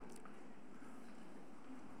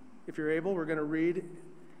If you're able, we're going to read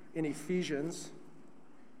in Ephesians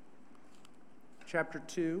chapter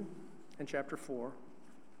 2 and chapter 4.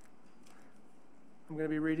 I'm going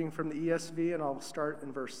to be reading from the ESV, and I'll start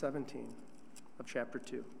in verse 17 of chapter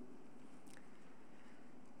 2.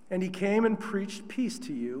 And he came and preached peace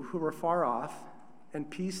to you who were far off, and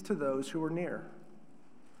peace to those who were near.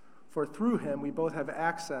 For through him we both have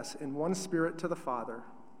access in one Spirit to the Father.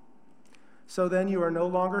 So then you are no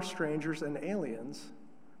longer strangers and aliens,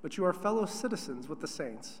 but you are fellow citizens with the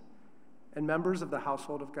saints and members of the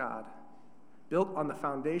household of God, built on the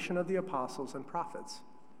foundation of the apostles and prophets,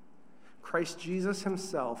 Christ Jesus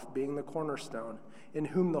himself being the cornerstone, in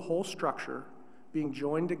whom the whole structure, being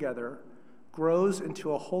joined together, grows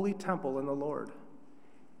into a holy temple in the Lord.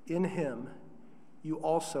 In him you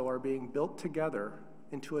also are being built together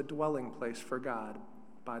into a dwelling place for God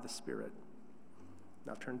by the Spirit.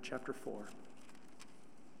 Now turn to chapter 4.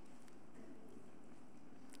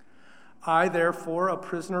 I, therefore, a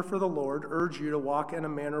prisoner for the Lord, urge you to walk in a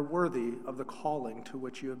manner worthy of the calling to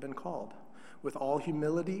which you have been called, with all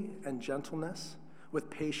humility and gentleness,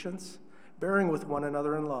 with patience, bearing with one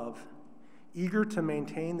another in love, eager to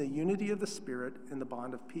maintain the unity of the Spirit in the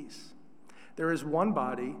bond of peace. There is one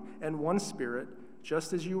body and one Spirit,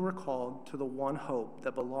 just as you were called to the one hope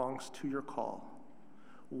that belongs to your call.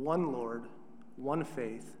 One Lord, one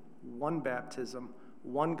faith, one baptism,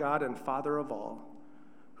 one God and Father of all,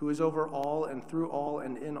 who is over all and through all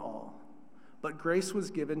and in all. But grace was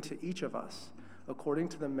given to each of us according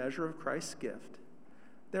to the measure of Christ's gift.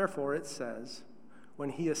 Therefore it says, when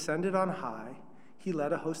he ascended on high, he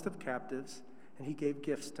led a host of captives, and he gave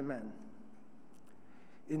gifts to men.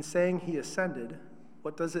 In saying he ascended,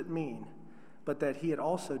 what does it mean? But that he had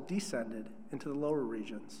also descended into the lower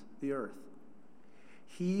regions, the earth.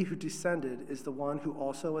 He who descended is the one who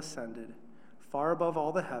also ascended far above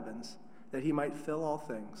all the heavens, that he might fill all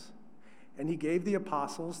things. And he gave the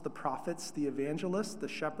apostles, the prophets, the evangelists, the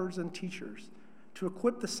shepherds, and teachers to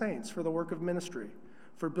equip the saints for the work of ministry,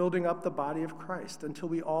 for building up the body of Christ, until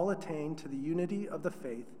we all attain to the unity of the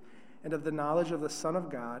faith and of the knowledge of the Son of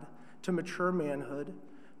God, to mature manhood,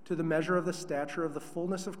 to the measure of the stature of the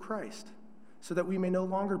fullness of Christ, so that we may no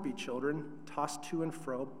longer be children, tossed to and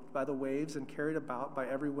fro by the waves and carried about by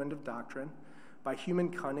every wind of doctrine, by human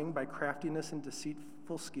cunning, by craftiness and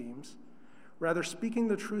deceitful schemes. Rather, speaking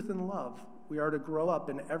the truth in love, we are to grow up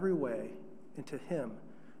in every way into him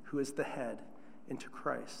who is the head, into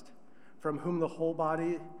Christ, from whom the whole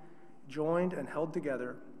body, joined and held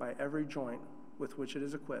together by every joint with which it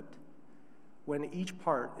is equipped, when each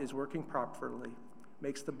part is working properly,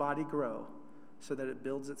 makes the body grow so that it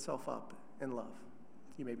builds itself up in love.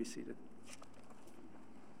 You may be seated.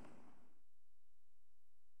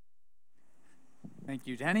 Thank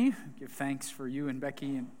you, Denny. Give thanks for you and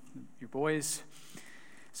Becky and your boys.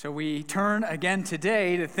 So we turn again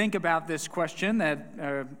today to think about this question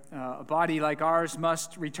that a body like ours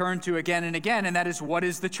must return to again and again, and that is, what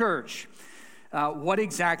is the church? What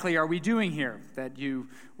exactly are we doing here? That you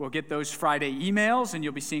will get those Friday emails, and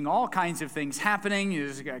you'll be seeing all kinds of things happening.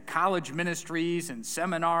 There's college ministries and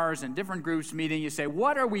seminars and different groups meeting. You say,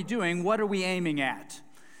 what are we doing? What are we aiming at?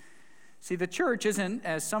 See, the church isn't,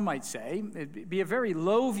 as some might say, it'd be a very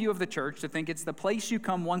low view of the church to think it's the place you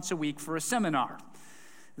come once a week for a seminar.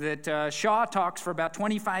 That Shaw talks for about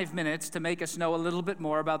 25 minutes to make us know a little bit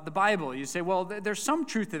more about the Bible. You say, well, there's some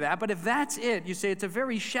truth to that, but if that's it, you say it's a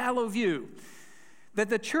very shallow view. That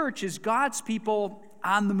the church is God's people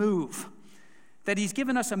on the move. That he's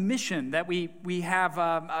given us a mission, that we have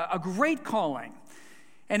a great calling.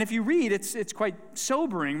 And if you read, it's quite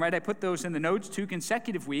sobering, right? I put those in the notes 2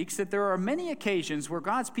 consecutive weeks, that there are many occasions where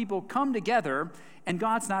God's people come together and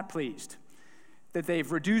God's not pleased. That they've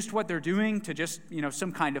reduced what they're doing to just,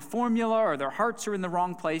 some kind of formula, or their hearts are in the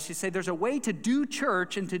wrong place. You say there's a way to do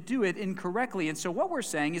church and to do it incorrectly. And so what we're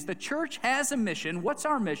saying is the church has a mission. What's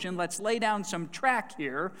our mission? Let's lay down some track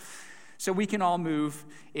here so we can all move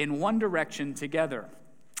in one direction together.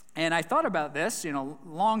 And I thought about this,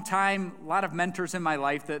 long time, a lot of mentors in my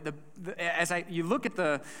life. You look at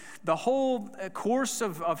the whole course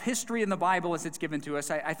of history in the Bible as it's given to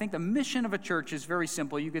us, I think the mission of a church is very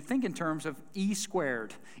simple. You could think in terms of E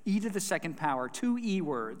squared, E to the second power, 2 E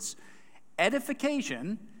words: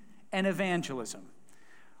 edification and evangelism.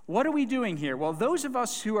 What are we doing here? Well, those of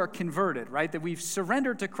us who are converted, right, that we've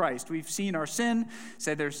surrendered to Christ, we've seen our sin,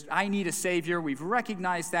 said I need a Savior, we've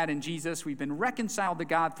recognized that in Jesus, we've been reconciled to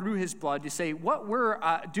God through his blood. You say what we're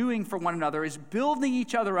doing for one another is building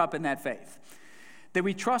each other up in that faith. That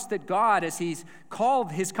we trust that God, as he's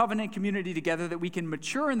called his covenant community together, that we can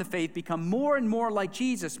mature in the faith, become more and more like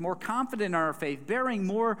Jesus, more confident in our faith, bearing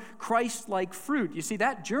more Christ-like fruit. You see,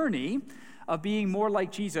 that journey of being more like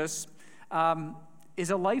Jesus is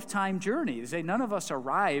a lifetime journey. They say none of us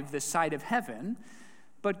arrive this side of heaven,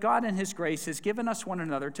 but God in his grace has given us one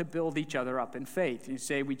another to build each other up in faith. You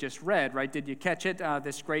say, we just read, right? Did you catch it?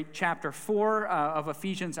 This great chapter 4 of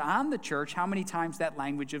Ephesians on the church, how many times that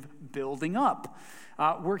language of building up?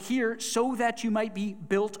 We're here so that you might be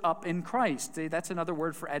built up in Christ. See, that's another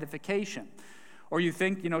word for edification. Or you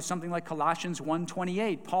think, something like Colossians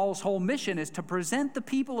 1:28. Paul's whole mission is to present the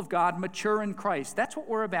people of God mature in Christ. That's what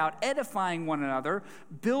we're about, edifying one another,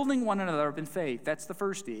 building one another up in faith. That's the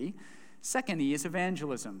first E. Second E is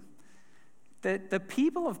evangelism. That the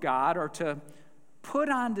people of God are to put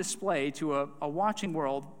on display to a watching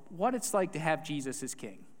world what it's like to have Jesus as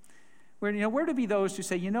king. We're to be those who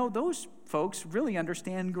say, those folks really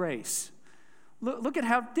understand grace. Look at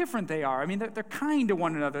how different they are. I mean, they're kind to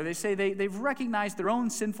one another. They say they've recognized their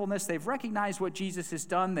own sinfulness. They've recognized what Jesus has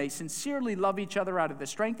done. They sincerely love each other out of the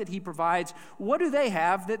strength that he provides. What do they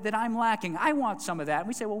have that I'm lacking? I want some of that. And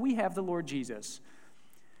we say, well, we have the Lord Jesus.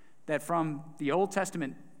 That from the Old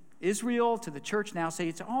Testament Israel to the church now, say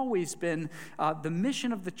it's always been the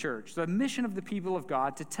mission of the church, the mission of the people of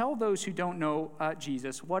God, to tell those who don't know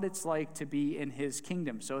Jesus what it's like to be in his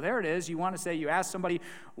kingdom. So there it is. You want to say, you ask somebody,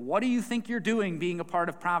 what do you think you're doing being a part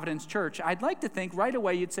of Providence Church? I'd like to think right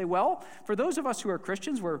away you'd say, well, for those of us who are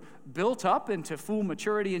Christians, we're built up into full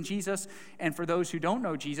maturity in Jesus. And for those who don't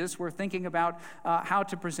know Jesus, we're thinking about how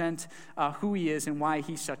to present who he is and why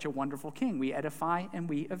he's such a wonderful king. We edify and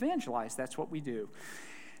we evangelize. That's what we do.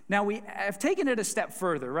 Now, we have taken it a step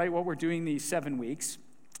further, right, what we're doing these 7 weeks,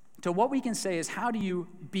 to what we can say is, how do you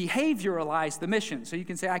behavioralize the mission? So you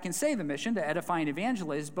can say, I can say the mission to edify and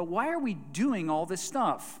evangelize, but why are we doing all this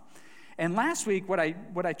stuff? And last week, what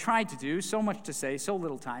I tried to do, so much to say, so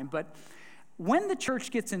little time, but when the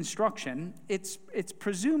church gets instruction, it's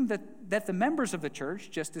presumed that the members of the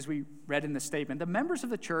church, just as we read in the statement, the members of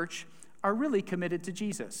the church are really committed to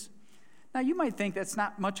Jesus. Now, you might think that's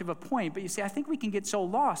not much of a point, but you see, I think we can get so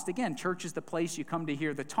lost. Again, church is the place you come to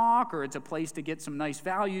hear the talk, or it's a place to get some nice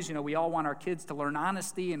values. We all want our kids to learn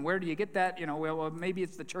honesty, and where do you get that? Well, maybe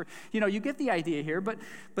it's the church. You get the idea here, but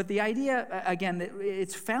the idea, again,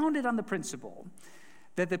 it's founded on the principle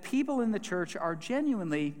that the people in the church are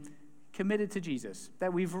genuinely committed to Jesus,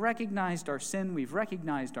 that we've recognized our sin, we've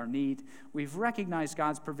recognized our need, we've recognized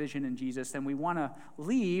God's provision in Jesus, and we want to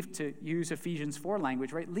leave, to use Ephesians 4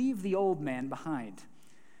 language, right? Leave the old man behind.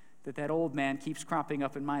 That old man keeps cropping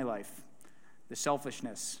up in my life. The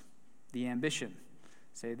selfishness, the ambition,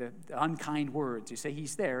 say the unkind words. You say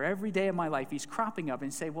he's there every day of my life. He's cropping up,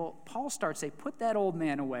 and say, well, Paul starts, say, put that old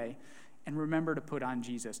man away and remember to put on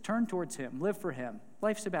Jesus. Turn towards him. Live for him.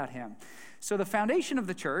 Life's about him. So the foundation of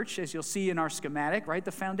the church, as you'll see in our schematic, right,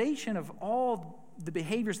 the foundation of all the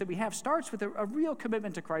behaviors that we have starts with a real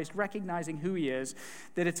commitment to Christ, recognizing who he is,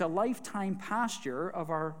 that it's a lifetime posture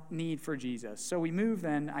of our need for Jesus. So we move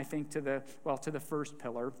then, I think, to the first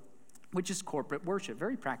pillar, which is corporate worship.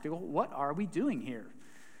 Very practical. What are we doing here?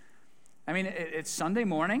 I mean, it's Sunday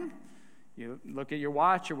morning. You look at your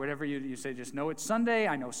watch or whatever, you say, just know it's Sunday.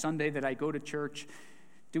 I know Sunday that I go to church.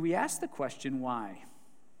 Do we ask the question, why?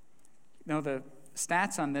 The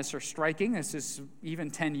stats on this are striking. This is even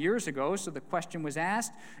 10 years ago, so the question was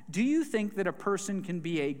asked, do you think that a person can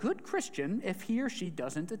be a good Christian if he or she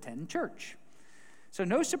doesn't attend church? So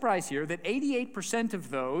no surprise here that 88% of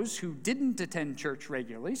those who didn't attend church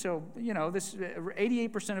regularly, so,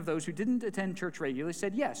 88% of those who didn't attend church regularly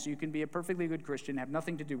said, yes, you can be a perfectly good Christian, have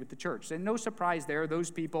nothing to do with the church. And no surprise there, those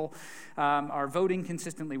people are voting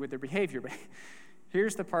consistently with their behavior. But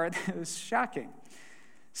here's the part that was shocking.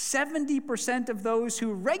 70% of those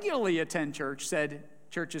who regularly attend church said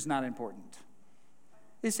church is not important.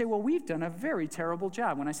 They say, well, we've done a very terrible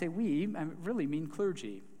job. When I say we, I really mean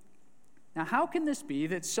clergy. Now, how can this be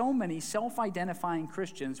that so many self-identifying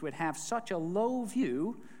Christians would have such a low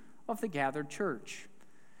view of the gathered church?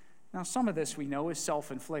 Now, some of this we know is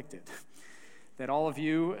self-inflicted. That all of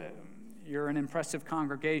you, you're an impressive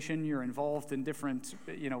congregation, you're involved in different,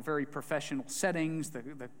 very professional settings,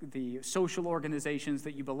 the social organizations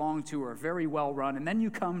that you belong to are very well run, and then you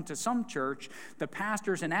come to some church, the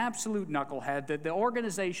pastor's an absolute knucklehead, the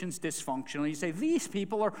organization's dysfunctional, you say, these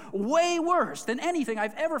people are way worse than anything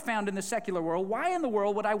I've ever found in the secular world. Why in the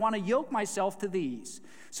world would I want to yoke myself to these?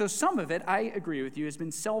 So some of it, I agree with you, has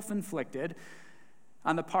been self-inflicted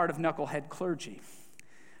on the part of knucklehead clergy.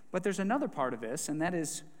 But there's another part of this, and that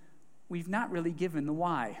is, we've not really given the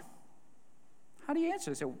why. How do you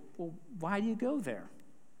answer? Say, well, why do you go there?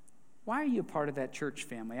 Why are you a part of that church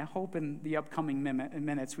family? I hope in the upcoming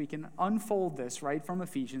minutes we can unfold this right from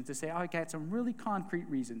Ephesians to say, I got some really concrete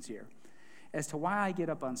reasons here as to why I get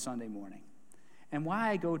up on Sunday morning and why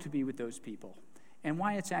I go to be with those people and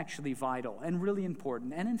why it's actually vital and really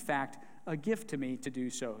important and, in fact, a gift to me to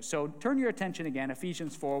do so. So turn your attention again,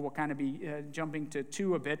 Ephesians 4. We'll kind of be jumping to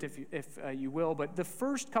 2 a bit, if you will. But the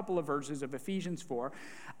first couple of verses of Ephesians 4,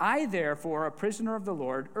 I, therefore, a prisoner of the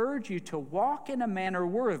Lord, urge you to walk in a manner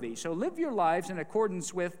worthy. So live your lives in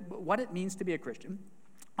accordance with what it means to be a Christian,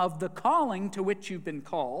 of the calling to which you've been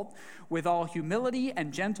called, with all humility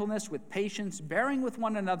and gentleness, with patience, bearing with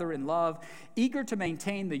one another in love, eager to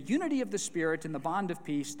maintain the unity of the Spirit in the bond of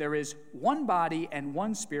peace. There is one body and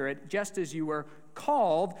one Spirit, just as you were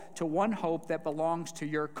called to one hope that belongs to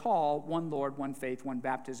your call, one Lord, one faith, one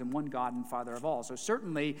baptism, one God and Father of all. So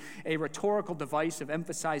certainly a rhetorical device of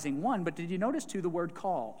emphasizing one, but did you notice too the word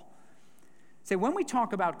call? Say, when we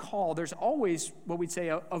talk about call, there's always what we'd say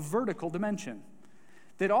a vertical dimension.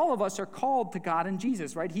 That all of us are called to God and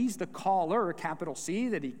Jesus, right? He's the caller, capital C,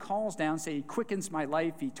 that he calls down, say, he quickens my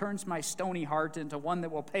life, he turns my stony heart into one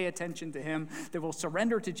that will pay attention to him, that will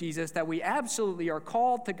surrender to Jesus, that we absolutely are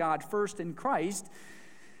called to God first in Christ.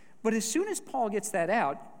 But as soon as Paul gets that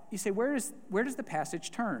out, you say, where does the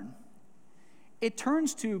passage turn? It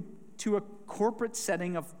turns to a corporate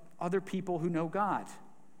setting of other people who know God.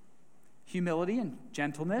 Humility and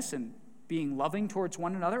gentleness and being loving towards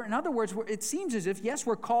one another. In other words, it seems as if, yes,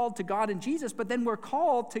 we're called to God and Jesus, but then we're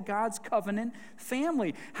called to God's covenant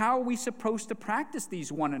family. How are we supposed to practice these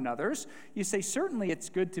one another's? You say, certainly it's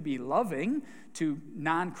good to be loving to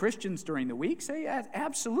non-Christians during the week. Say,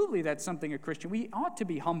 absolutely, that's something a Christian. We ought to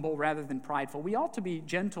be humble rather than prideful. We ought to be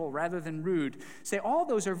gentle rather than rude. Say, all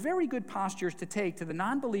those are very good postures to take to the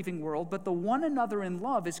non-believing world, but the one another in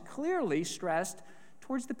love is clearly stressed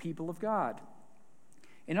towards the people of God.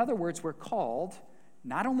 In other words, we're called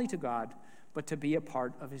not only to God, but to be a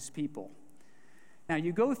part of his people. Now,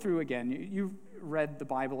 you go through again, you've read the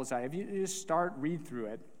Bible as I have, you just read through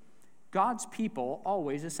it. God's people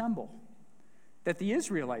always assemble. That the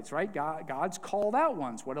Israelites, right, God's called out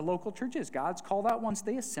ones, what a local church is. God's called out ones,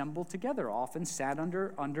 they assemble together, often sat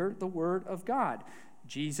under the word of God.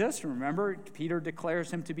 Jesus, remember, Peter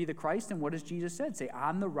declares him to be the Christ, and what does Jesus say? Say,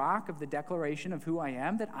 on the rock of the declaration of who I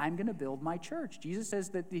am, that I'm going to build my church. Jesus says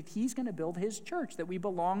that he's going to build his church, that we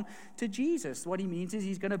belong to Jesus. What he means is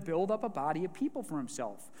he's going to build up a body of people for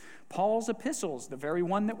himself. Paul's epistles, the very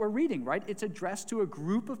one that we're reading, right? It's addressed to a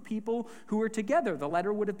group of people who are together. The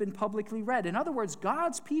letter would have been publicly read. In other words,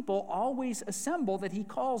 God's people always assemble, that he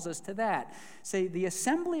calls us to that. Say, the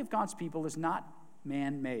assembly of God's people is not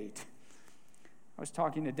man-made. I was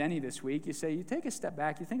talking to Denny this week. You say, you take a step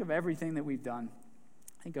back, you think of everything that we've done.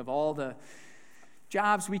 Think of all the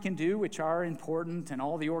jobs we can do, which are important, and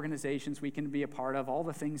all the organizations we can be a part of, all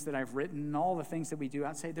the things that I've written, all the things that we do.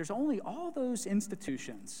 I'd say there's only all those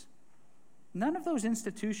institutions. None of those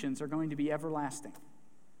institutions are going to be everlasting.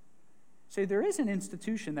 So there is an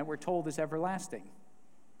institution that we're told is everlasting.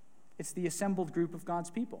 It's the assembled group of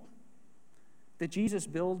God's people. That Jesus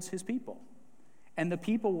builds his people. And the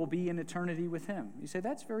people will be in eternity with him. You say,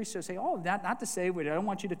 that's very so. Say, not to say, I don't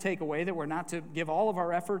want you to take away that we're not to give all of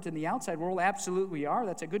our effort in the outside world. Absolutely we are.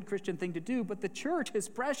 That's a good Christian thing to do. But the church is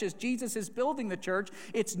precious. Jesus is building the church.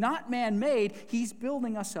 It's not man-made. He's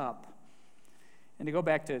building us up. And to go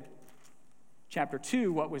back to chapter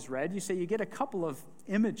 2, what was read, you say you get a couple of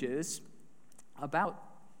images about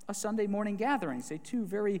a Sunday morning gathering. Say two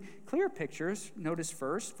very clear pictures. Notice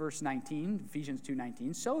first, verse 19, Ephesians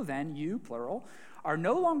 2:19. So then, you, plural, are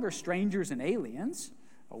no longer strangers and aliens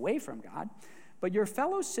away from God, but your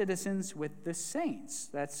fellow citizens with the saints,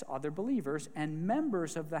 that's other believers, and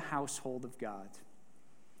members of the household of God.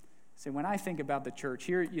 So when I think about the church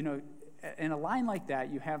here, in a line like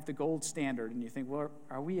that, you have the gold standard, and you think, well,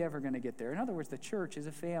 are we ever going to get there? In other words, the church is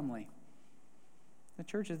a family. The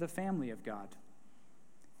church is the family of God.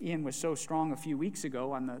 Ian was so strong a few weeks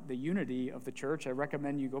ago on the unity of the church. I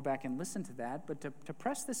recommend you go back and listen to that. But to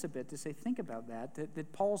press this a bit, to say, think about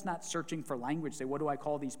that Paul's not searching for language. Say, what do I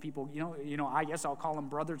call these people? I guess I'll call them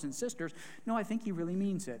brothers and sisters. No, I think he really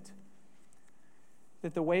means it.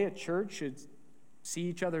 That the way a church should see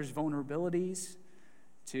each other's vulnerabilities,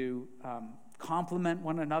 to complement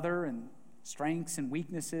one another and strengths and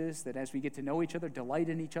weaknesses, that as we get to know each other, delight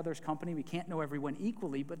in each other's company. We can't know everyone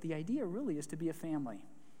equally, but the idea really is to be a family.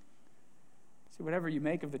 So whatever you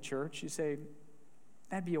make of the church, you say,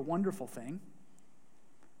 that'd be a wonderful thing.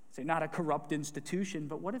 Say, not a corrupt institution,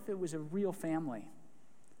 but what if it was a real family?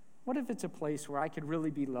 What if it's a place where I could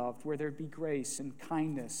really be loved, where there'd be grace and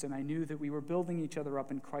kindness, and I knew that we were building each other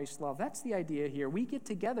up in Christ's love? That's the idea here. We get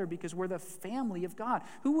together because we're the family of God.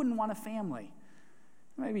 Who wouldn't want a family?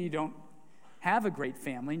 Maybe you don't have a great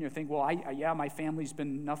family, and you think, well, my family's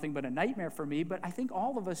been nothing but a nightmare for me, but I think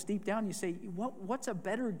all of us deep down, you say, what's a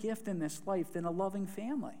better gift in this life than a loving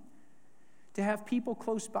family? To have people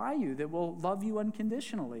close by you that will love you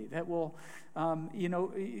unconditionally, that will,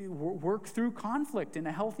 work through conflict in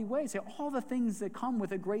a healthy way. Say all the things that come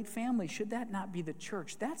with a great family. Should that not be the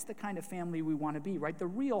church? That's the kind of family we want to be, right? The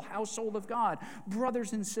real household of God,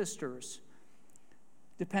 brothers and sisters,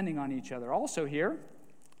 depending on each other. Also here,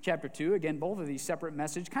 chapter 2, again, both of these separate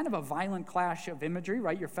messages, kind of a violent clash of imagery,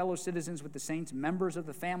 right? Your fellow citizens with the saints, members of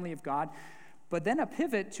the family of God, but then a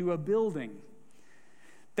pivot to a building.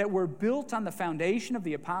 That were built on the foundation of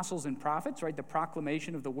the apostles and prophets, right? The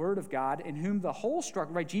proclamation of the word of God, in whom the whole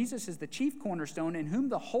structure, right? Jesus is the chief cornerstone, in whom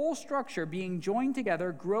the whole structure being joined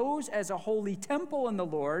together grows as a holy temple in the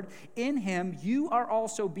Lord. In him you are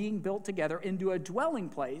also being built together into a dwelling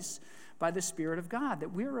place by the Spirit of God.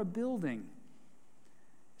 That we're a building.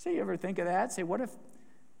 So you ever think of that? Say, what if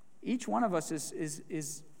each one of us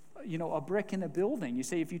is a brick in a building? You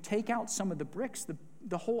say, if you take out some of the bricks,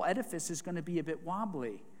 the whole edifice is going to be a bit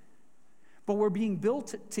wobbly. But we're being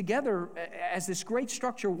built together as this great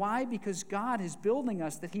structure. Why? Because God is building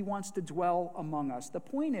us, that he wants to dwell among us. The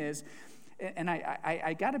point is, and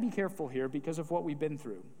I got to be careful here because of what we've been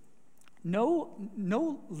through.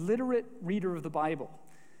 No literate reader of the Bible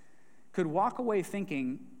could walk away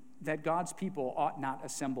thinking that God's people ought not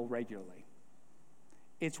assemble regularly.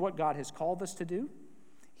 It's what God has called us to do.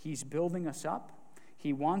 He's building us up.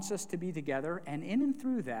 He wants us to be together, and in and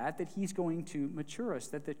through that he's going to mature us,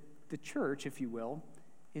 that the church, if you will,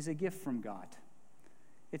 is a gift from God.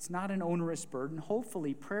 It's not an onerous burden.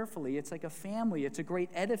 Hopefully, prayerfully, it's like a family. It's a great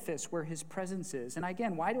edifice where his presence is. And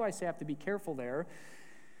again, why do I say I have to be careful there?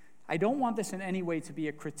 I don't want this in any way to be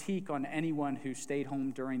a critique on anyone who stayed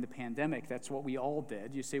home during the pandemic. That's what we all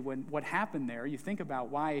did. You say, what happened there, you think about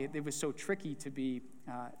why it was so tricky to be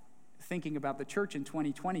thinking about the church in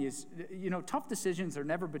 2020 is, tough decisions are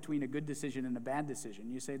never between a good decision and a bad decision.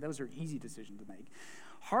 You say those are easy decisions to make.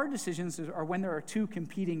 Hard decisions are when there are two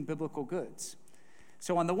competing biblical goods.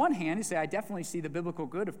 So on the one hand, you say, I definitely see the biblical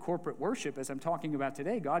good of corporate worship as I'm talking about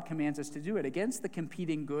today. God commands us to do it against the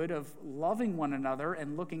competing good of loving one another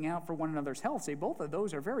and looking out for one another's health. Say both of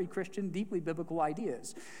those are very Christian, deeply biblical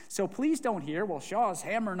ideas. So please don't hear, well, Shaw's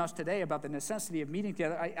hammering us today about the necessity of meeting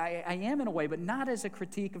together. I am in a way, but not as a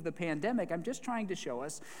critique of the pandemic. I'm just trying to show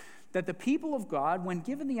us that the people of God, when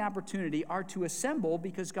given the opportunity, are to assemble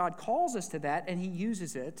because God calls us to that and he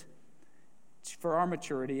uses it for our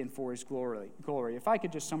maturity and for his glory. If I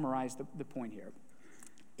could just summarize the point here.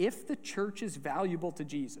 If the church is valuable to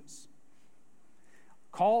Jesus,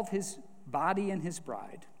 called his body and his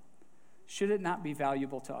bride, should it not be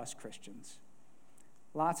valuable to us Christians?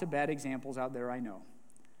 Lots of bad examples out there, I know.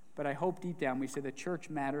 But I hope deep down we say the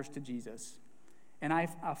church matters to Jesus. And I'm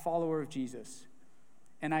a follower of Jesus.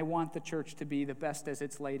 And I want the church to be the best as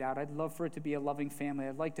it's laid out. I'd love for it to be a loving family.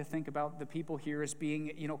 I'd like to think about the people here as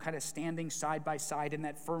being, kind of standing side by side in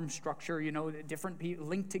that firm structure, different people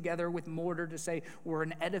linked together with mortar to say we're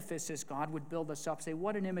an edifice as God would build us up. Say,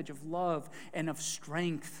 what an image of love and of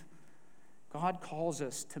strength. God calls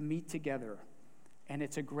us to meet together, and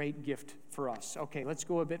it's a great gift for us. Okay, let's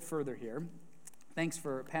go a bit further here. Thanks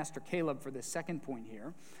for Pastor Caleb for the second point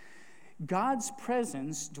here. God's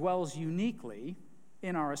presence dwells uniquely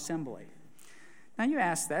in our assembly. Now you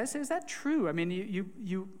ask that, is that true? I mean,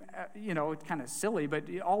 it's kind of silly, but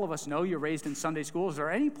all of us know you're raised in Sunday school. Is there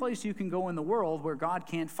any place you can go in the world where God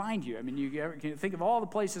can't find you? I mean, you can think of all the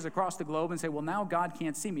places across the globe and say, well, now God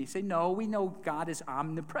can't see me. You say, no, we know God is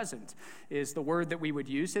omnipresent, is the word that we would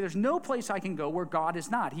use. Say, there's no place I can go where God is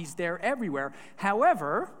not. He's there everywhere.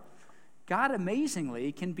 However, God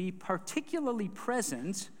amazingly can be particularly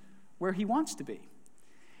present where he wants to be.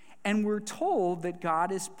 And we're told that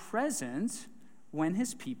God is present when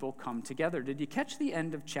his people come together. Did you catch the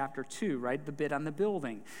end of chapter 2, right? The bit on the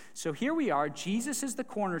building. So here we are. Jesus is the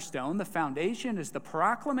cornerstone. The foundation is the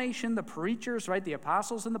proclamation, the preachers, right? The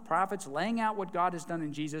apostles and the prophets laying out what God has done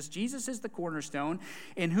in Jesus. Jesus is the cornerstone,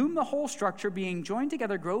 in whom the whole structure being joined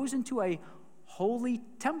together grows into a holy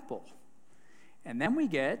temple. And then we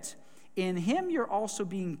get, in him you're also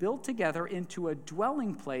being built together into a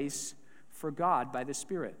dwelling place for God by the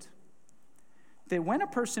Spirit. That when a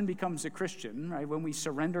person becomes a Christian, right, when we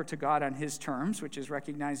surrender to God on his terms, which is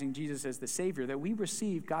recognizing Jesus as the Savior, that we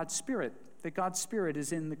receive God's Spirit, that God's Spirit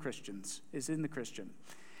is in the Christian.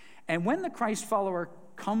 And when the Christ follower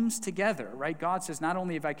comes together, right? God says, not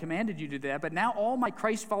only have I commanded you to do that, but now all my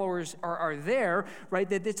Christ followers are there, right?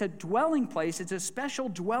 That it's a dwelling place. It's a special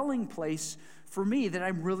dwelling place for me, that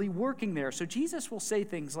I'm really working there. So Jesus will say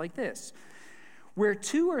things like this: where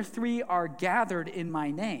 2 or 3 are gathered in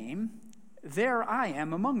my name, there I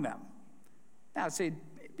am among them. Now, I'd say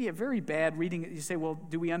it'd be a very bad reading. You say, well,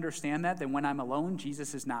 do we understand that when I'm alone,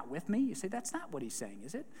 Jesus is not with me? You say, that's not what he's saying,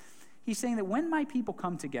 is it? He's saying that when my people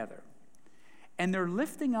come together and they're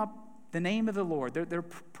lifting up the name of the Lord, they're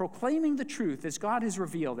proclaiming the truth as God has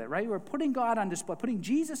revealed it, right? We're putting God on display, putting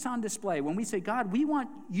Jesus on display. When we say, God, we want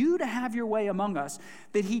you to have your way among us,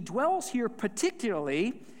 that he dwells here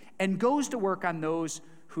particularly and goes to work on those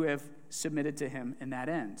who have submitted to him in that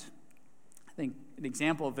end. I think an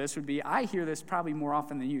example of this would be, I hear this probably more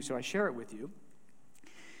often than you, so I share it with you.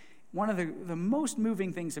 One of the most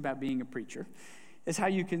moving things about being a preacher is how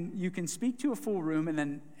you can speak to a full room, and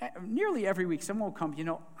then nearly every week someone will come,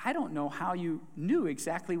 I don't know how you knew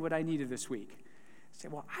exactly what I needed this week. Say,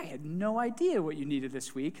 well, I had no idea what you needed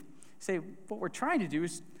this week. Say, what we're trying to do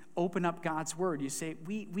is open up God's word. You say,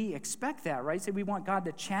 we expect that, right? Say, we want God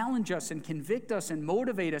to challenge us and convict us and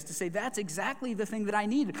motivate us to say, that's exactly the thing that I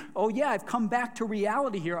needed. Oh yeah, I've come back to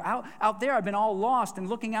reality here. Out there, I've been all lost and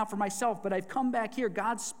looking out for myself, but I've come back here.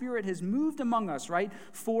 God's Spirit has moved among us, right?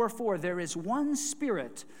 4:4, there is one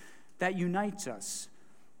Spirit that unites us,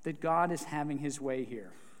 that God is having his way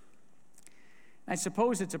here. I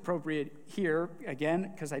suppose it's appropriate here,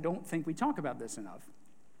 again, because I don't think we talk about this enough.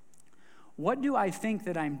 What do I think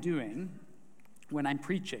that I'm doing when I'm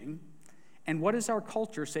preaching? And what does our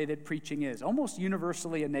culture say that preaching is? Almost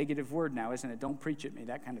universally a negative word now, isn't it? Don't preach at me,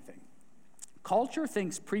 that kind of thing. Culture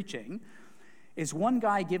thinks preaching is one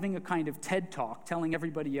guy giving a kind of TED talk telling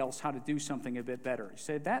everybody else how to do something a bit better.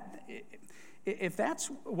 So if that's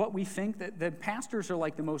what we think, that pastors are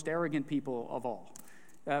like the most arrogant people of all.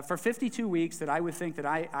 For 52 weeks that I would think that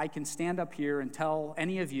I can stand up here and tell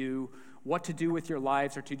any of you what to do with your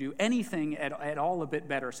lives or to do anything at all a bit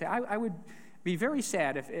better. Say, I would be very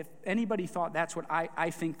sad if anybody thought that's what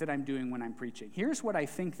I think that I'm doing when I'm preaching. Here's what I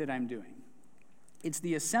think that I'm doing. It's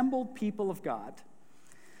the assembled people of God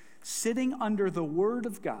sitting under the Word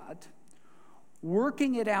of God,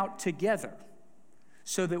 working it out together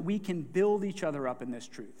so that we can build each other up in this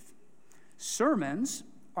truth. Sermons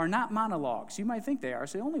are not monologues. You might think they are.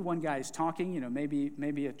 Say, only one guy is talking,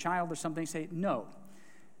 maybe a child or something. Say, no.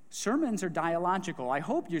 Sermons are dialogical. I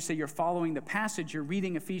hope you say you're following the passage. You're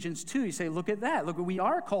reading Ephesians 2. You say, look at that. Look, we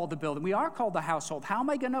are called to build, and we are called the household. How am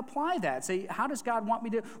I going to apply that? Say, how does God want me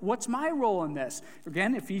to? What's my role in this?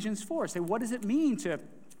 Again, Ephesians 4. Say, what does it mean to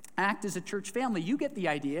act as a church family? You get the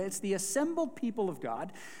idea. It's the assembled people of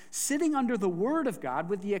God sitting under the Word of God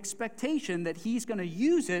with the expectation that he's going to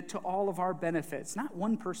use it to all of our benefits. Not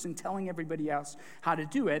one person telling everybody else how to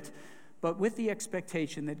do it, but with the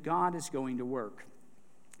expectation that God is going to work.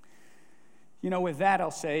 With that,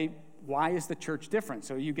 I'll say, why is the church different?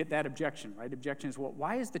 So you get that objection, right? Objection is, well,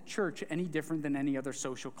 why is the church any different than any other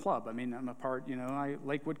social club? I mean, I'm a part,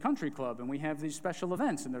 Lakewood Country Club, and we have these special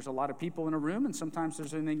events, and there's a lot of people in a room, and sometimes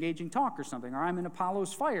there's an engaging talk or something. Or I'm in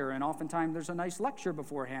Apollo's Fire, and oftentimes there's a nice lecture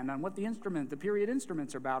beforehand on what the period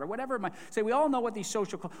instruments are about, or whatever it might. Say, we all know what these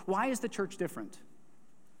social clubs. Why is the church different?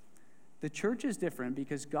 The church is different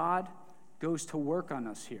because God goes to work on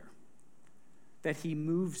us here, that he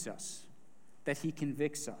moves us, that he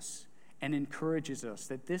convicts us and encourages us,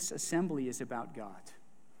 that this assembly is about God.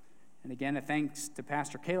 And again, a thanks to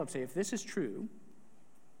Pastor Caleb. Say, if this is true,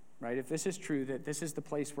 right, if this is true, that this is the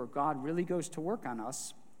place where God really goes to work on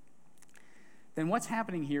us, then what's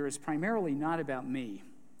happening here is primarily not about me.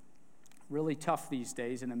 Really tough these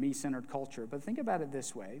days in a me-centered culture. But think about it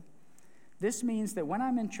this way. This means that when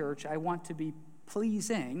I'm in church, I want to be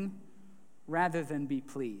pleasing rather than be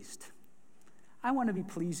pleased. I want to be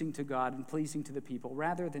pleasing to God and pleasing to the people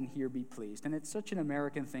rather than here be pleased. And it's such an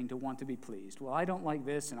American thing to want to be pleased. Well, I don't like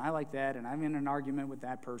this and I like that and I'm in an argument with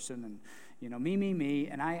that person and, me.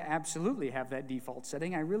 And I absolutely have that default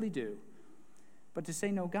setting. I really do. But to say,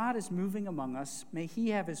 no, God is moving among us. May he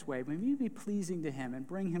have his way. May we be pleasing to him and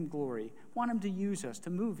bring him glory. Want him to use us to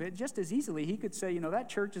move it just as easily. He could say, that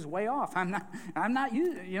church is way off. I'm not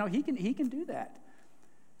using, he can do that.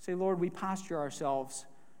 Say, Lord, we posture ourselves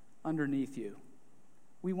underneath you.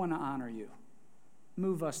 We want to honor you.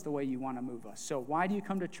 Move us the way you want to move us. So why do you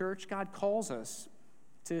come to church? God calls us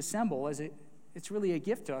to assemble it's really a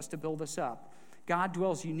gift to us to build us up. God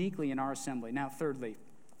dwells uniquely in our assembly. Now, thirdly,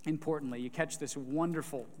 importantly, you catch this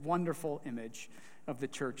wonderful, wonderful image of the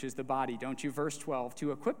church as the body, don't you? Verse 12,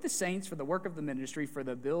 to equip the saints for the work of the ministry, for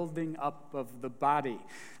the building up of the body.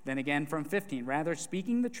 Then again from 15, rather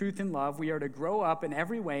speaking the truth in love, we are to grow up in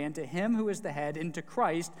every way into him who is the head, into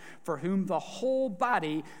Christ, for whom the whole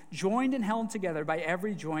body, joined and held together by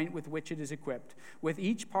every joint with which it is equipped, with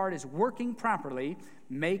each part is working properly,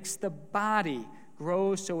 makes the body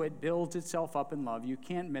grow so it builds itself up in love. You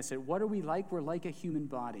can't miss it. What are we like? We're like a human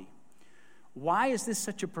body. Why is this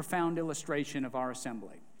such a profound illustration of our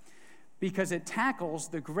assembly? Because it tackles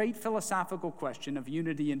the great philosophical question of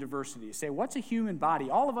unity and diversity. You say, what's a human body?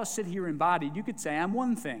 All of us sit here embodied. You could say, I'm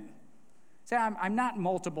one thing. Say, I'm not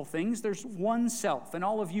multiple things. There's one self, and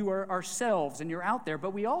all of you are selves, and you're out there.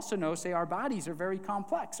 But we also know, say, our bodies are very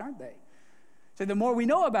complex, aren't they? So the more we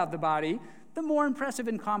know about the body, the more impressive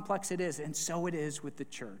and complex it is, and so it is with the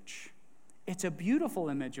church. It's a beautiful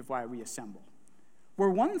image of why we assemble. We're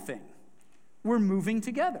one thing. We're moving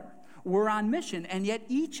together. We're on mission, and yet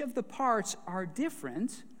each of the parts are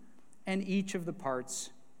different, and each of the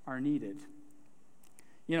parts are needed.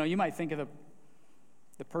 You know, you might think of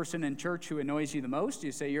the person in church who annoys you the most.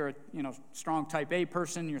 You say you're a strong type A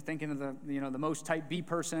person. You're thinking of the most type B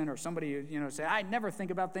person, or somebody say I never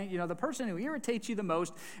think about things. The person who irritates you the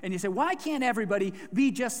most, and you say, why can't everybody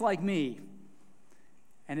be just like me?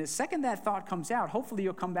 And the second that thought comes out, hopefully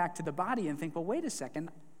you'll come back to the body and think, well, wait a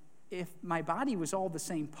second. If my body was all the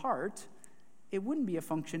same part, it wouldn't be a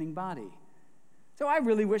functioning body. So I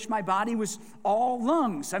really wish my body was all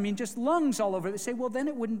lungs. I mean, just lungs all over. They say, well, then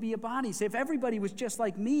it wouldn't be a body. Say, if everybody was just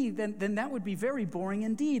like me, then that would be very boring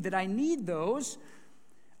indeed, that I need those,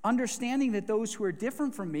 understanding that those who are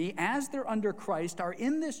different from me, as they're under Christ, are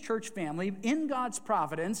in this church family, in God's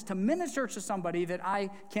providence, to minister to somebody that I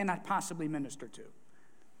cannot possibly minister to.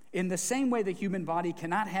 In the same way, the human body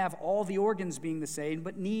cannot have all the organs being the same,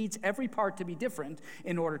 but needs every part to be different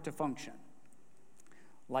in order to function.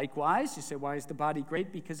 Likewise, you say, why is the body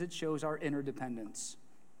great? Because it shows our interdependence.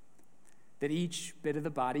 That each bit of the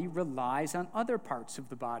body relies on other parts of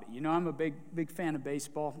the body. I'm a big fan of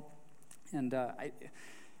baseball, and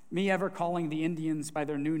me ever calling the Indians by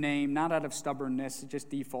their new name, not out of stubbornness, just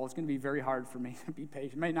default. It's going to be very hard for me to be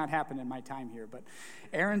patient. It may not happen in my time here, but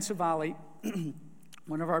Aaron Savali,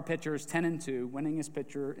 one of our pitchers, 10-2, winningest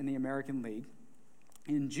pitcher in the American League.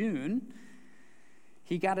 In June,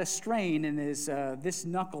 he got a strain in his this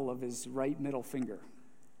knuckle of his right middle finger.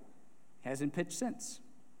 Hasn't pitched since.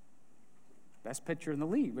 Best pitcher in the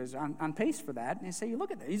league, was on pace for that. And you say, you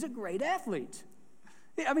look at that, he's a great athlete.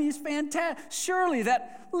 I mean, he's fantastic. Surely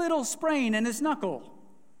that little sprain in his knuckle.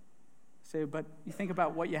 Say, but you think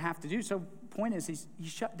about what you have to do. So point is, he's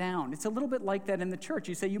shut down. It's a little bit like that in the church.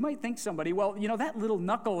 You say, you might think somebody, well, that little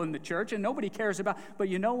knuckle in the church, and nobody cares about, but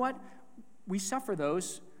you know what? We suffer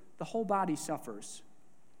those. The whole body suffers.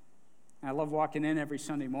 I love walking in every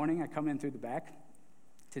Sunday morning. I come in through the back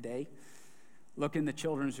today, look in the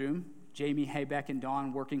children's room. Jamie Haybeck and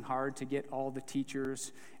Dawn working hard to get all the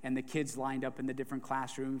teachers and the kids lined up in the different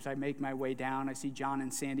classrooms. I make my way down. I see John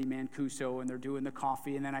and Sandy Mancuso, and they're doing the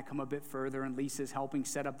coffee. And then I come a bit further, and Lisa's helping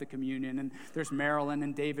set up the communion. And there's Marilyn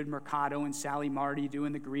and David Mercado and Sally Marty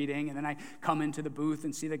doing the greeting. And then I come into the booth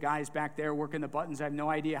and see the guys back there working the buttons. I have no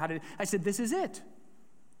idea how to. I said, this is it.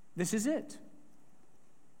 This is it.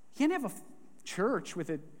 You can't have a church with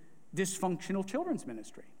a dysfunctional children's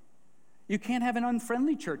ministry. You can't have an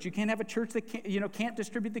unfriendly church. You can't have a church that can't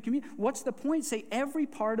distribute the community. What's the point? Say every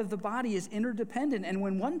part of the body is interdependent, and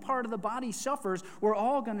when one part of the body suffers, we're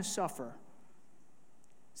all going to suffer.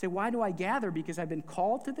 Say, why do I gather? Because I've been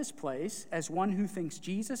called to this place as one who thinks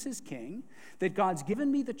Jesus is king, that God's given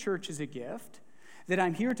me the church as a gift, that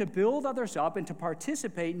I'm here to build others up and to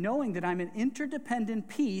participate, knowing that I'm an interdependent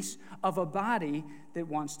piece of a body that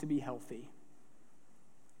wants to be healthy.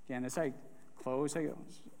 Again, as I close, I got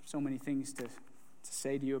so many things to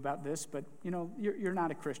say to you about this, but you're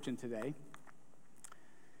not a Christian today.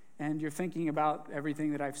 And you're thinking about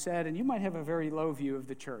everything that I've said, and you might have a very low view of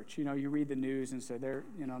the church. You read the news and say, there,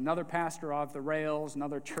 another pastor off the rails,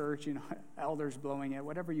 another church, elders blowing it,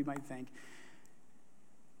 whatever you might think.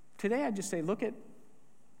 Today, I just say, look at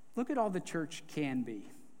all the church can be.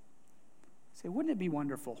 Say, wouldn't it be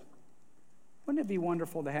wonderful? Wouldn't it be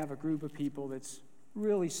wonderful to have a group of people that's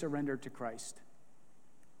really surrendered to Christ,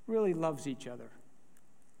 really loves each other,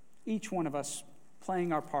 each one of us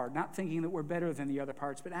playing our part, not thinking that we're better than the other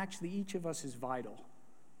parts, but actually each of us is vital.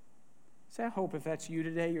 Say, I hope if that's you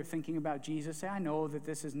today, you're thinking about Jesus. Say, I know that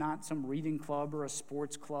this is not some reading club or a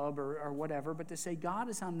sports club or whatever, but to say God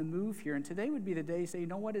is on the move here. And today would be the day to say, you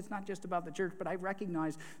know what, it's not just about the church, but I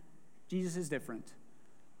recognize Jesus is different.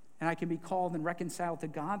 And I can be called and reconciled to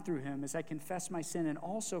God through him as I confess my sin, and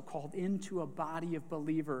also called into a body of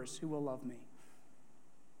believers who will love me.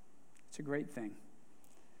 It's a great thing.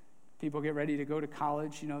 People get ready to go to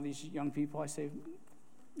college, these young people. I say,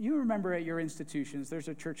 you remember at your institutions, there's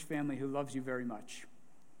a church family who loves you very much.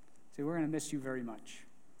 So we're going to miss you very much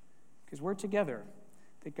because we're together,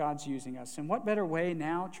 that God's using us. And what better way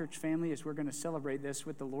now, church family, is we're going to celebrate this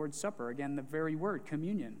with the Lord's Supper. Again, the very word,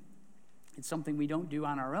 communion. It's something we don't do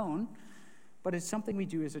on our own, but it's something we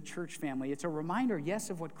do as a church family. It's a reminder, yes,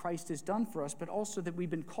 of what Christ has done for us, but also that we've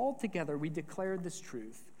been called together. We declared this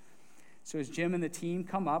truth. So as Jim and the team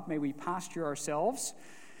come up, may we posture ourselves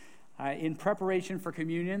in preparation for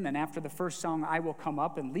communion. Then after the first song, I will come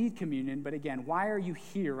up and lead communion. But again, why are you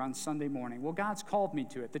here on Sunday morning? Well, God's called me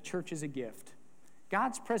to it. The church is a gift.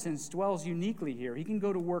 God's presence dwells uniquely here. He can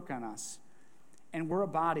go to work on us. And we're a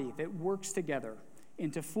body that works together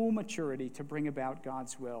into full maturity to bring about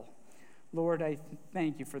God's will. Lord, I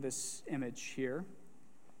thank you for this image here.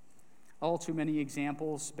 All too many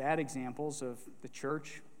examples, bad examples of the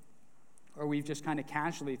church, or we've just kind of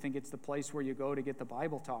casually think it's the place where you go to get the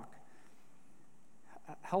Bible talk.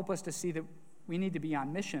 Help us to see that we need to be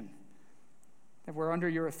on mission, that we're under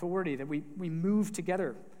your authority, that we move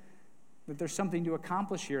together, that there's something to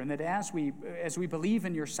accomplish here, and that as we believe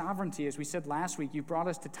in your sovereignty, as we said last week, you've brought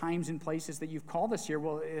us to times and places that you've called us here.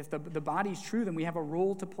 Well, if the body's true, then we have a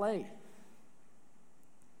role to play.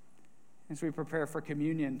 As we prepare for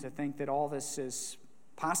communion, to think that all this is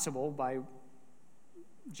possible by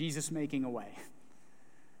Jesus making a way.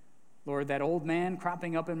 Lord, that old man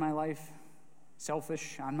cropping up in my life,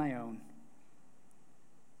 selfish on my own.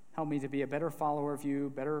 Help me to be a better follower of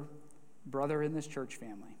you, better brother in this church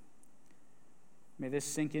family. May this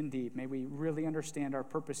sink in deep. May we really understand our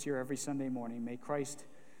purpose here every Sunday morning. May Christ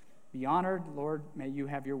be honored. Lord, may you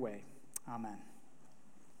have your way. Amen.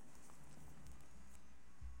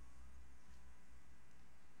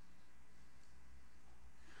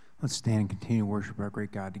 Let's stand and continue to worship our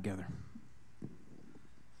great God together.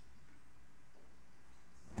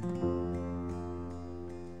 And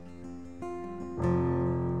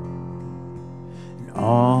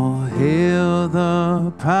all hail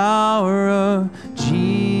the power of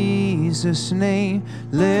Jesus' name.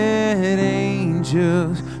 Let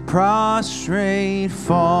angels prostrate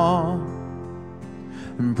fall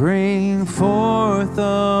and bring forth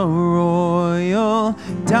a royal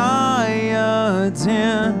diadem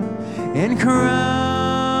and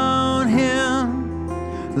crown him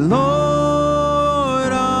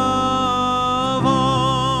Lord of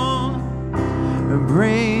all.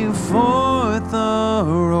 Bring forth a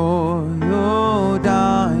royal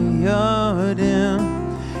diadem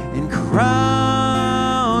and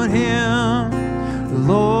crown him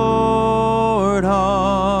Lord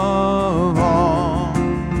of all.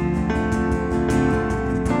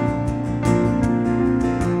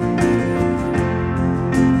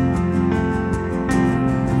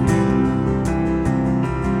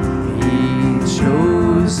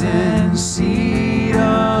 Chosen seed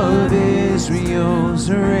of Israel's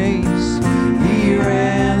race, he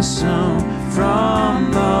ransomed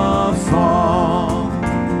from the fall.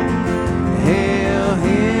 Hail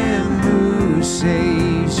him who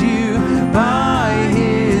saves you by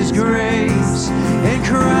his grace, and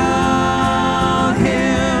crown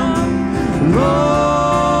him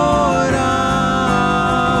Lord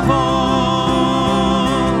of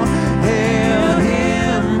all. Hail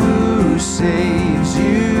him who saves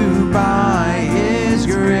you by his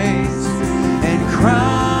grace, and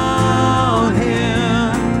crown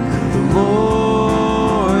him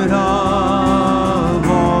Lord of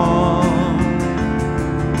all.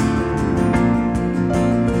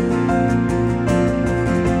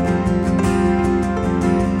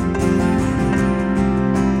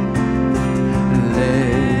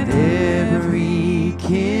 Let every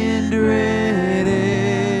kindred,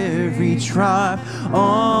 every tribe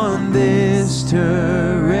on this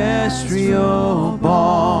terrestrial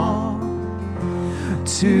ball,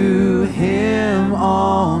 to him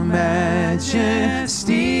all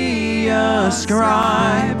majesty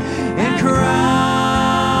ascribe, and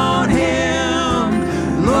crown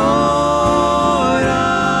him Lord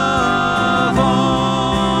of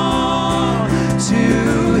all.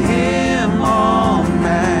 To him all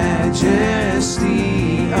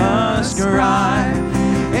majesty ascribe,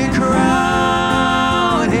 and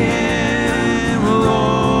crown him Lord.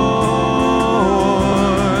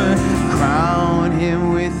 Crown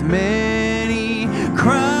him with many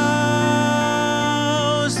crowns,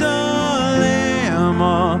 the Lamb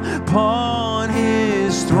upon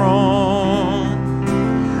his throne.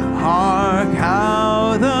 Hark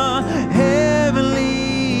how the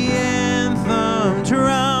heavenly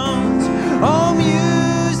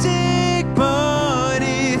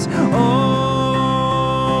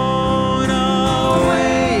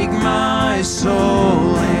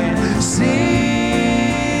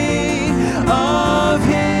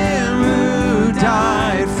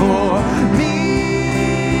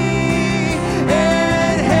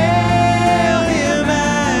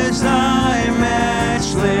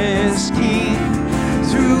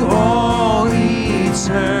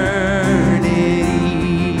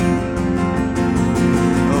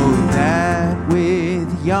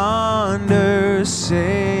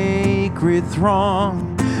sacred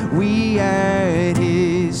throng, we at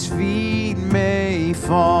his feet may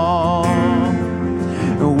fall.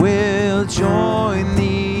 We'll join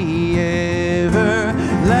the everlasting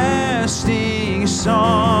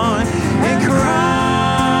song and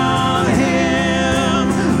crown him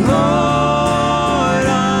Lord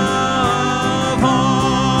of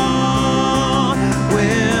all.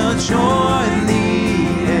 We'll join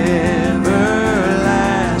the everlasting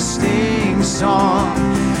song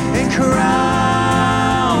and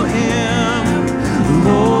crown him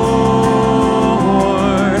Lord.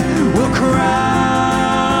 We'll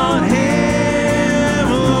crown him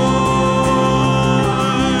Lord.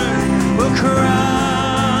 We'll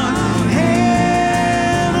crown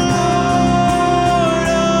him Lord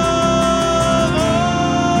of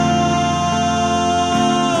all.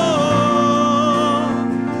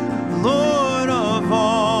 Lord of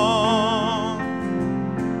all.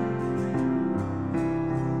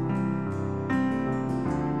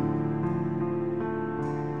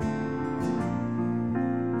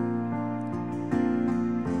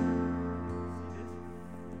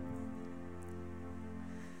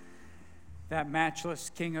 That matchless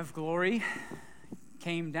King of glory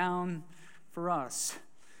came down for us.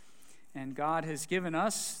 And God has given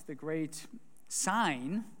us the great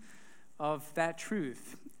sign of that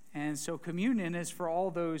truth. And so communion is for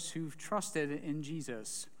all those who've trusted in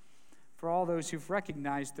Jesus, for all those who've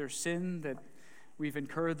recognized their sin, that we've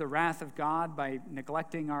incurred the wrath of God by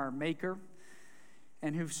neglecting our Maker,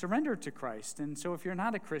 and who've surrendered to Christ. And so if you're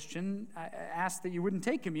not a Christian, I ask that you wouldn't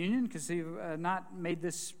take communion because you've not made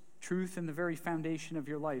this truth in the very foundation of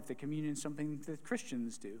your life, that communion is something that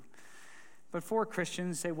Christians do. But for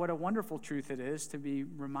Christians, say what a wonderful truth it is to be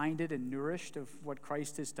reminded and nourished of what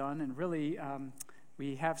Christ has done. And really,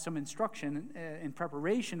 we have some instruction in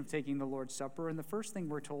preparation of taking the Lord's Supper. And the first thing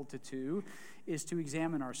we're told to do is to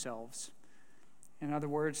examine ourselves. In other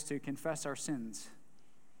words, to confess our sins.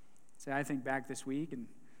 Say, I think back this week and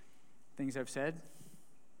things I've said,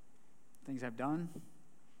 things I've done,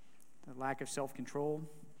 the lack of self-control.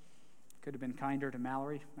 Could have been kinder to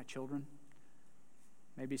Mallory, my children.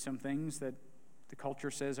 Maybe some things that the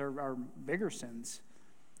culture says are bigger sins.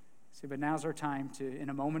 See, but now's our time to, in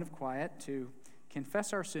a moment of quiet, to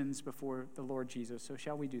confess our sins before the Lord Jesus. So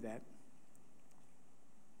shall we do that?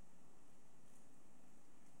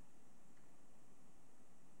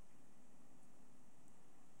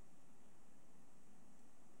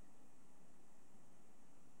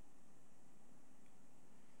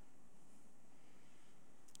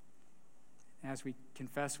 As we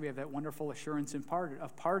confess, we have that wonderful assurance of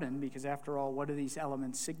pardon, because after all, what do these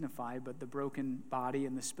elements signify but the broken body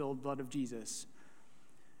and the spilled blood of Jesus?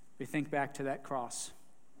 We think back to that cross,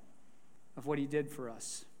 of what he did for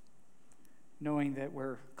us, knowing that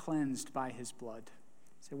we're cleansed by his blood.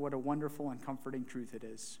 So what a wonderful and comforting truth it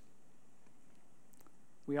is.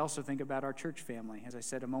 We also think about our church family, as I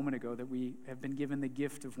said a moment ago, that we have been given the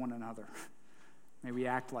gift of one another. May we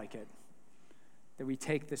act like it, that we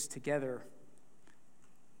take this together,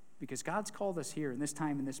 because God's called us here in this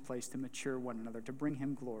time, in this place, to mature one another, to bring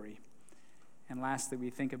him glory. And lastly,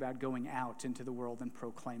 we think about going out into the world and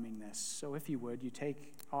proclaiming this. So if you would, you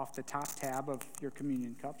take off the top tab of your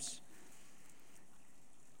communion cups.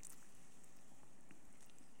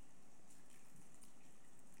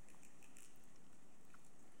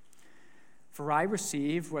 For I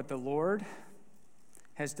receive what the Lord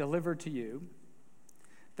has delivered to you,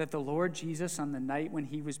 that the Lord Jesus, on the night when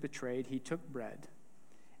he was betrayed, he took bread.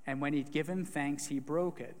 And when he'd given thanks, he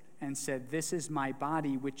broke it and said, "This is my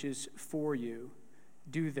body, which is for you.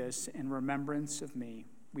 Do this in remembrance of me."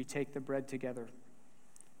 We take the bread together.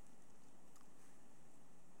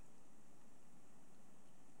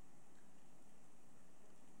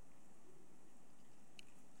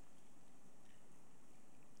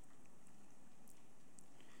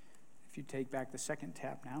 If you take back the second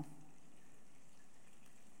tab now.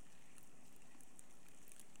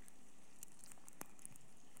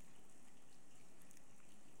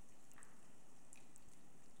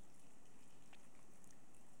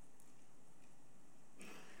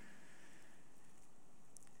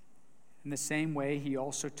 In the same way, he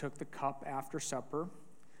also took the cup after supper,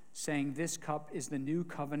 saying, "This cup is the new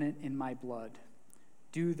covenant in my blood.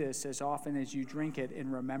 Do this as often as you drink it in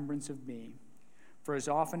remembrance of me. For as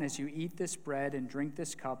often as you eat this bread and drink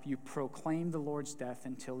this cup, you proclaim the Lord's death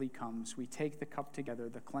until he comes." We take the cup together,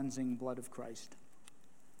 the cleansing blood of Christ.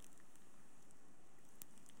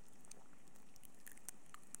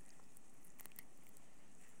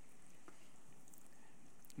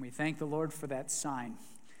 We thank the Lord for that sign,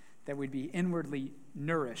 that we'd be inwardly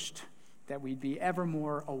nourished that we'd be ever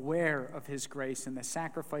more aware of his grace and the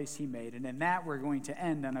sacrifice he made. And in that, we're going to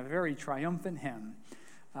end on a very triumphant hymn,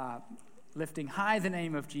 lifting high the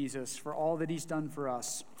name of Jesus for all that he's done for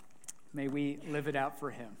us. May we live it out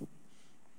for him.